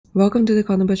Welcome to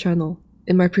the Nomad channel.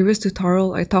 In my previous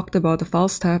tutorial, I talked about the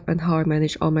Files tab and how I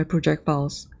manage all my project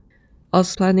files. I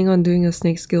was planning on doing a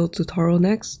snake scale tutorial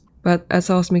next, but as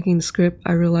I was making the script,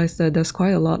 I realized that there's quite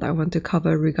a lot I want to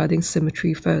cover regarding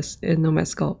Symmetry first in Nomad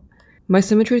Sculpt. My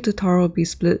Symmetry tutorial will be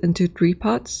split into 3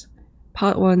 parts.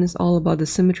 Part 1 is all about the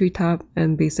Symmetry tab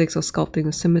and basics of sculpting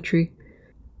with Symmetry.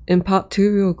 In Part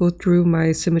 2, we will go through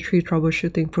my Symmetry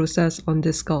troubleshooting process on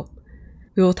this sculpt.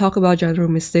 We will talk about general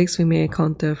mistakes we may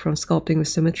encounter from sculpting with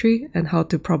Symmetry and how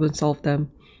to problem solve them.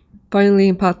 Finally,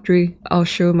 in Part 3, I'll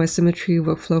show my Symmetry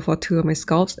workflow for 2 of my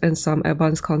sculpts and some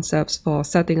advanced concepts for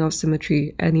setting up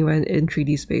Symmetry anywhere in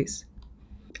 3D space.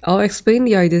 I'll explain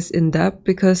the ideas in depth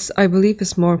because I believe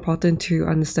it's more important to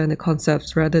understand the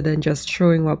concepts rather than just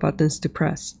showing what buttons to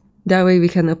press. That way we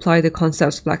can apply the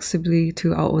concepts flexibly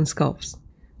to our own sculpts.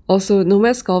 Also,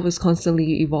 Nomad Sculpt is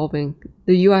constantly evolving.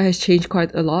 The UI has changed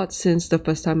quite a lot since the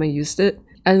first time I used it,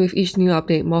 and with each new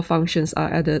update, more functions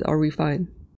are added or refined.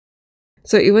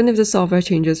 So even if the software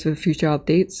changes with future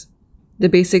updates, the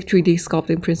basic 3D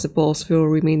sculpting principles will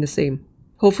remain the same.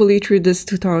 Hopefully through this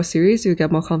tutorial series, you'll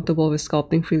get more comfortable with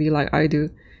sculpting freely like I do,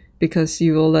 because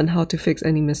you will learn how to fix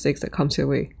any mistakes that comes your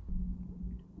way.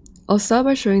 I'll start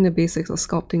by showing the basics of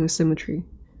sculpting with Symmetry.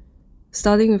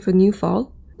 Starting with a new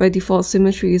file, by default,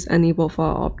 Symmetry is enabled for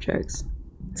our objects.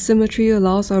 Symmetry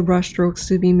allows our brushstrokes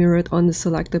to be mirrored on the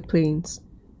selected planes.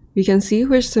 We can see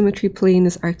which Symmetry plane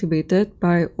is activated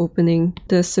by opening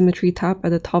the Symmetry tab at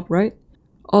the top right,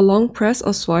 or long press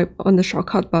or swipe on the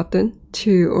shortcut button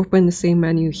to open the same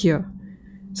menu here.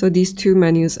 So these two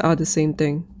menus are the same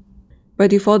thing. By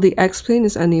default, the X plane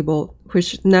is enabled,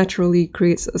 which naturally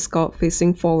creates a sculpt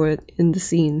facing forward in the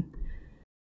scene.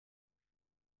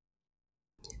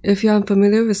 If you are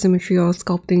unfamiliar with Symmetry or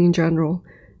sculpting in general,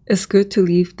 it's good to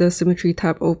leave the Symmetry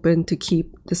tab open to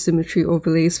keep the Symmetry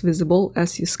overlays visible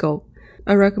as you sculpt.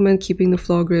 I recommend keeping the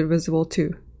floor grid visible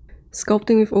too.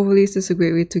 Sculpting with overlays is a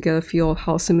great way to get a feel of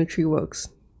how Symmetry works.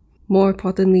 More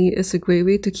importantly, it's a great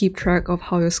way to keep track of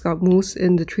how your sculpt moves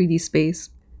in the 3D space,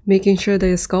 making sure that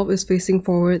your sculpt is facing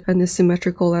forward and is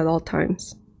symmetrical at all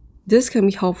times. This can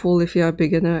be helpful if you're a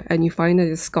beginner and you find that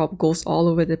your sculpt goes all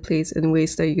over the place in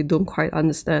ways that you don't quite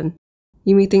understand.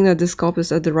 You may think that this sculpt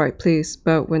is at the right place,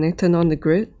 but when I turn on the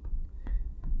grid,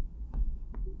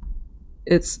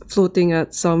 it's floating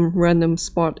at some random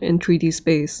spot in 3D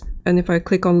space. And if I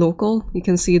click on local, you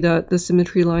can see that the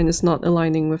Symmetry line is not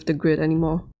aligning with the grid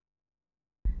anymore.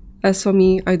 As for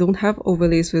me, I don't have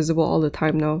overlays visible all the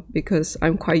time now because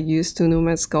I'm quite used to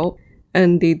Nomad Sculpt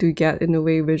and they do get in the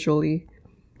way visually.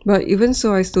 But even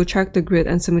so, I still check the grid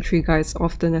and Symmetry guides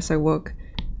often as I work,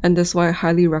 and that's why I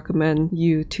highly recommend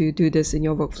you to do this in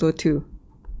your workflow too.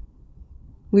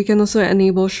 We can also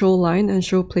enable Show Line and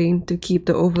Show Plane to keep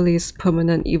the overlays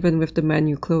permanent even with the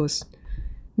menu closed.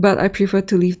 But I prefer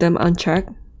to leave them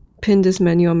unchecked, pin this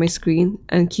menu on my screen,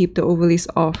 and keep the overlays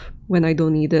off when I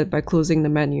don't need it by closing the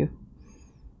menu.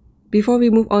 Before we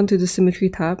move on to the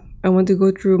Symmetry tab, I want to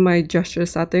go through my gesture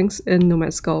settings in Nomad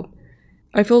Sculpt.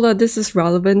 I feel that this is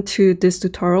relevant to this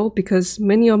tutorial because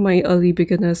many of my early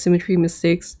beginner Symmetry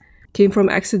mistakes came from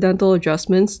accidental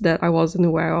adjustments that I wasn't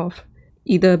aware of,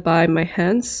 either by my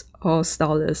hands or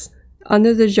Stylus.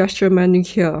 Under the gesture menu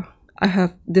here, I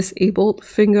have disabled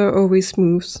Finger Always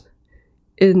Moves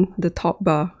in the top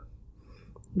bar.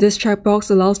 This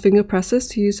checkbox allows finger presses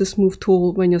to use the smooth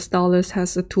tool when your Stylus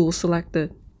has a tool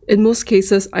selected. In most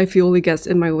cases, I feel it gets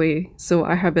in my way, so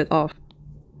I have it off.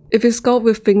 If you sculpt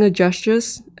with finger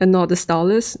gestures and not the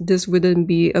Stylus, this wouldn't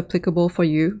be applicable for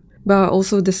you, but I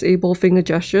also disable finger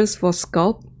gestures for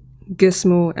sculpt,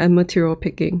 gizmo, and material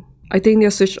picking. I think they're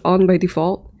switched on by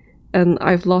default, and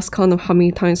I've lost count of how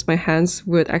many times my hands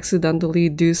would accidentally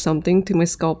do something to my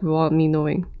sculpt without me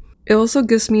knowing. It also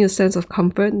gives me a sense of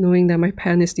comfort knowing that my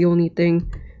pen is the only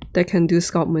thing that can do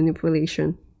sculpt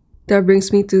manipulation. That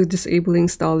brings me to disabling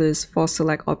Stylus for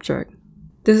select object.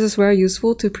 This is very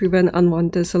useful to prevent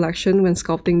unwanted selection when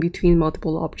sculpting between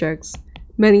multiple objects.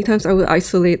 Many times I would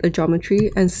isolate a geometry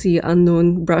and see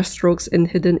unknown brushstrokes in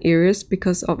hidden areas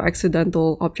because of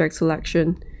accidental object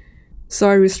selection. So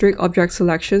I restrict object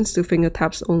selections to finger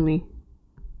taps only.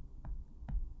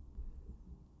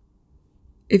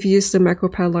 If you use the macro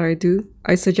pad like I do,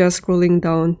 I suggest scrolling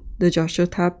down the gesture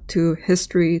tab to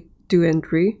History 2 and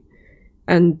 3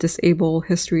 and disable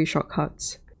history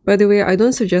shortcuts. By the way, I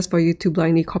don't suggest for you to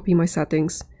blindly copy my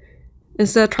settings.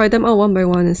 Instead, try them out one by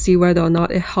one and see whether or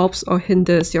not it helps or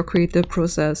hinders your creative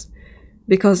process,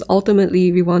 because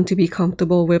ultimately we want to be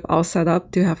comfortable with our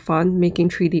setup to have fun making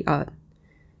 3D art.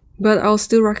 But I'll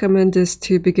still recommend this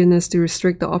to beginners to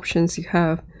restrict the options you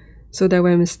have, so that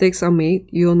when mistakes are made,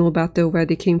 you'll know better where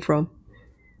they came from.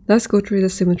 Let's go through the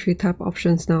Symmetry tab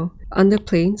options now. Under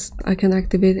Planes, I can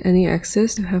activate any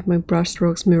axis to have my brush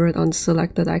strokes mirrored on the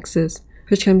selected axis,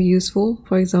 which can be useful,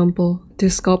 for example, to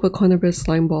sculpt a corner-bit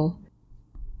slime ball.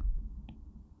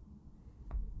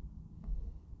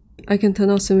 I can turn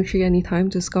off Symmetry anytime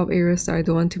to sculpt areas that I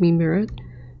don't want to be mirrored,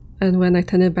 and when I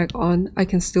turn it back on, I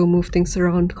can still move things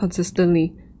around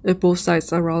consistently if both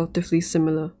sides are relatively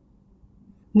similar.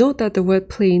 Note that the word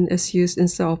plane is used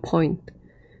instead of point.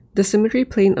 The Symmetry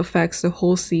plane affects the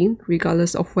whole scene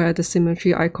regardless of where the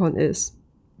Symmetry icon is.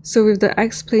 So with the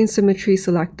X-plane Symmetry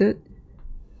selected,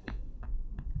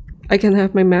 I can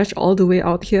have my mesh all the way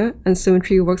out here and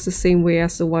Symmetry works the same way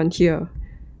as the one here,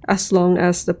 as long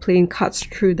as the plane cuts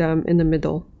through them in the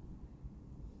middle.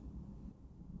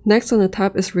 Next on the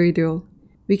tab is Radial.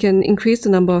 We can increase the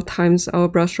number of times our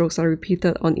brushstrokes are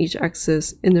repeated on each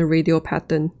axis in a radial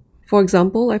pattern. For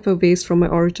example, I have a vase from my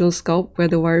original sculpt where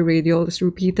the wire radial is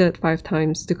repeated 5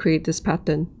 times to create this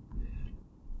pattern.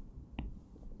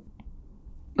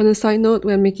 On a side note,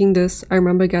 when making this, I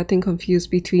remember getting confused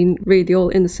between radial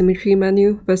in the Symmetry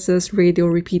menu versus radial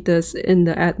repeaters in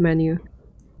the Add menu.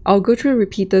 I'll go through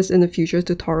repeaters in a future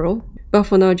tutorial, but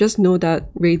for now just know that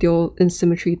radial in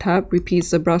Symmetry tab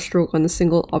repeats the brushstroke on a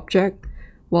single object,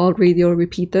 while radial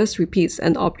repeaters repeats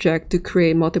an object to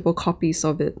create multiple copies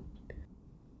of it.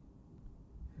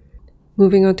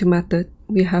 Moving on to method,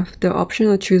 we have the option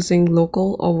of choosing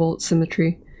local or world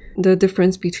symmetry. The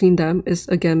difference between them is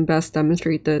again best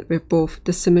demonstrated with both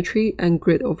the Symmetry and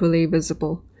grid overlay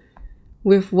visible.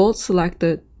 With world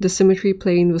selected, the Symmetry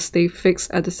plane will stay fixed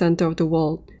at the center of the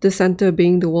world, the center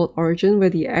being the world origin where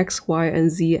the X, Y, and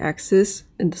Z axis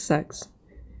intersects.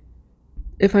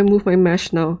 If I move my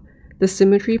mesh now, the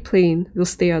Symmetry plane will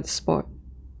stay at the spot.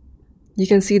 You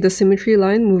can see the Symmetry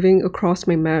line moving across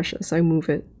my mesh as I move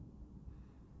it.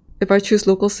 If I choose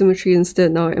local symmetry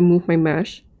instead now and move my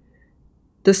mesh,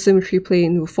 the Symmetry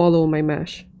plane will follow my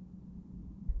mesh.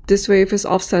 This way, if it's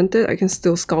off-centered, I can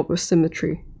still sculpt with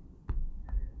Symmetry.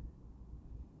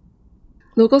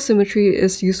 Local symmetry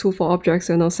is useful for objects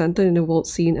that are not centered in the world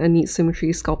scene and need symmetry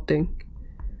sculpting.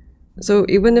 So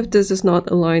even if this is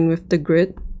not aligned with the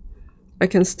grid, I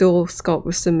can still sculpt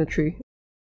with Symmetry.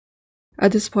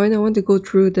 At this point, I want to go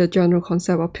through the general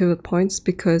concept of pivot points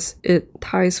because it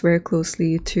ties very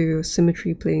closely to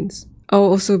Symmetry planes. I'll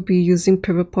also be using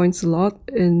pivot points a lot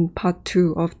in part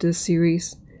 2 of this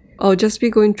series. I'll just be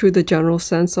going through the general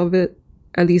sense of it,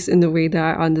 at least in the way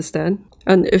that I understand.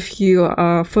 And if you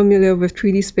are familiar with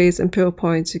 3D space and pivot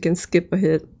points, you can skip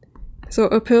ahead. So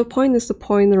a pivot point is the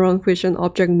point around which an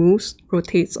object moves,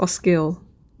 rotates, or scales.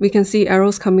 We can see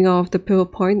arrows coming out of the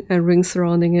pivot point and rings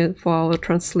surrounding it for our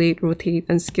translate, rotate,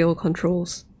 and scale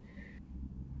controls.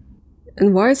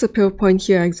 And why is a pivot point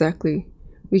here exactly?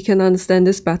 We can understand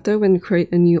this better when we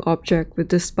create a new object with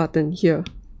this button here.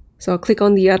 So I'll click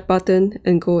on the Add button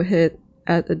and go ahead,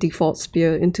 add a default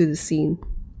sphere into the scene.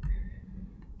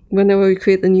 Whenever we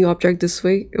create a new object this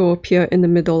way, it will appear in the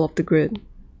middle of the grid.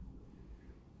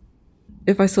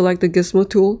 If I select the Gizmo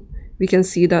tool, we can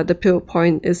see that the pivot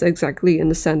point is exactly in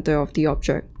the center of the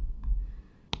object.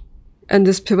 And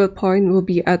this pivot point will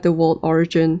be at the world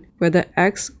origin where the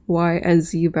X, Y, and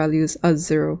Z values are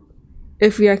 0.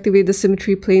 If we activate the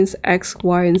Symmetry planes X,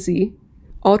 Y, and Z,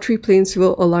 all 3 planes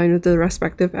will align with the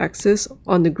respective axis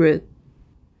on the grid.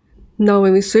 Now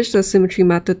when we switch the Symmetry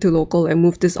method to local and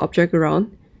move this object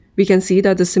around, we can see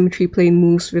that the Symmetry plane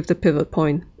moves with the pivot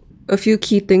point. A few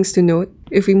key things to note: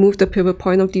 if we move the pivot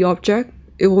point of the object,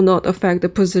 it will not affect the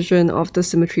position of the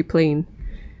Symmetry plane.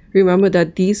 Remember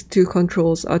that these 2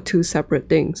 controls are 2 separate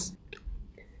things.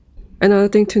 Another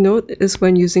thing to note is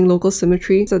when using local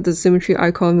symmetry, that the Symmetry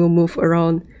icon will move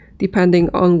around depending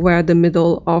on where the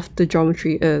middle of the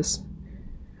geometry is.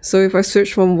 So if I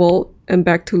switch from world and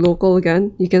back to local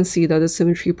again, you can see that the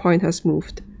Symmetry point has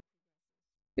moved.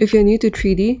 If you're new to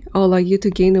 3D, I would like you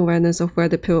to gain awareness of where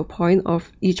the pivot point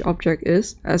of each object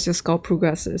is as your sculpt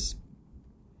progresses.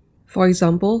 For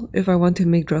example, if I want to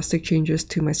make drastic changes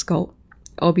to my sculpt,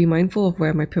 I'll be mindful of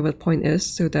where my pivot point is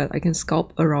so that I can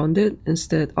sculpt around it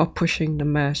instead of pushing the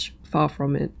mesh far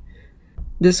from it.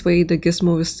 This way, the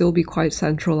gizmo will still be quite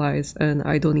centralized and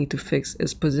I don't need to fix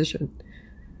its position.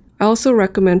 I also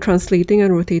recommend translating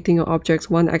and rotating your objects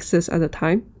one axis at a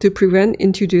time to prevent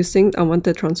introducing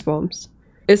unwanted transforms.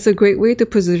 It's a great way to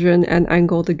position and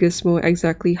angle the gizmo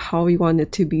exactly how we want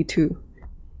it to be too.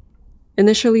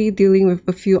 Initially, dealing with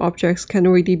a few objects can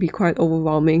already be quite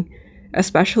overwhelming,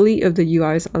 especially if the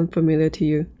UI is unfamiliar to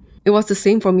you. It was the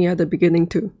same for me at the beginning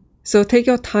too. So take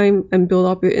your time and build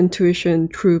up your intuition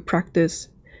through practice.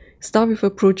 Start with a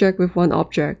project with 1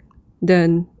 object,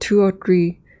 then 2 or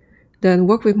 3, Then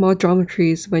work with more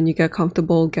geometries when you get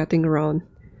comfortable getting around.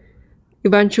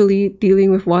 Eventually,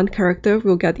 dealing with one character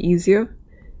will get easier,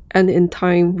 and in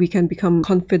time, we can become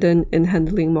confident in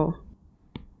handling more.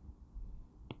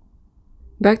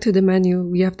 Back to the menu,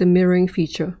 we have the mirroring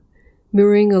feature.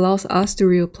 Mirroring allows us to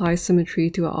reapply symmetry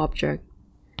to our object.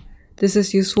 This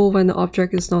is useful when the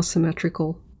object is not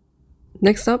symmetrical.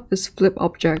 Next up is Flip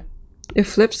Object. It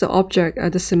flips the object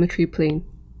at the symmetry plane.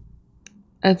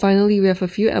 And finally, we have a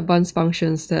few advanced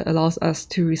functions that allows us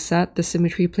to reset the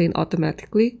symmetry plane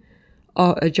automatically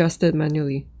or adjust it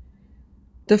manually.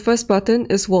 The first button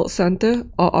is World Center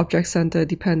or Object Center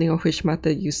depending on which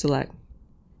method you select.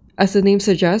 As the name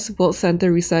suggests, World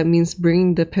Center Reset means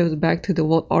bringing the pivot back to the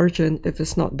world origin if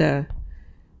it's not there.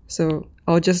 So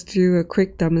I'll just do a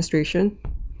quick demonstration.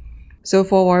 So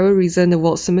for whatever reason the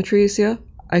world symmetry is here,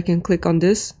 I can click on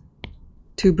this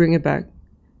to bring it back.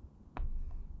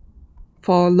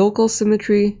 For local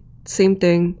symmetry, same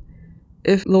thing.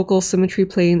 If local symmetry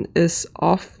plane is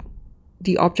off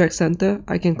the object center,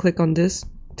 I can click on this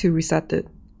to reset it.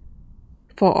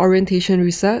 For orientation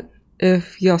reset,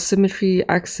 if your symmetry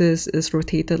axis is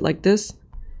rotated like this,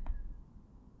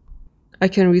 I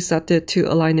can reset it to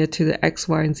align it to the X,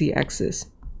 Y, and Z axis.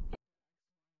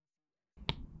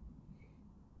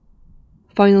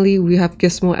 Finally, we have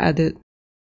Gizmo Edit.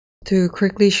 To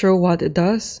quickly show what it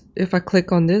does, if I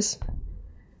click on this,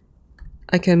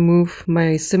 I can move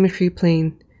my symmetry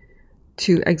plane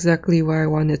to exactly where I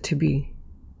want it to be.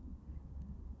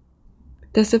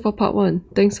 That's it for part 1.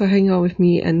 Thanks for hanging out with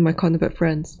me and my Convert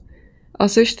friends. I'll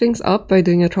switch things up by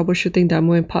doing a troubleshooting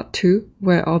demo in part 2,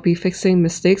 where I'll be fixing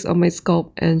mistakes on my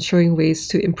sculpt and showing ways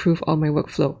to improve on my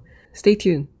workflow. Stay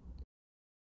tuned!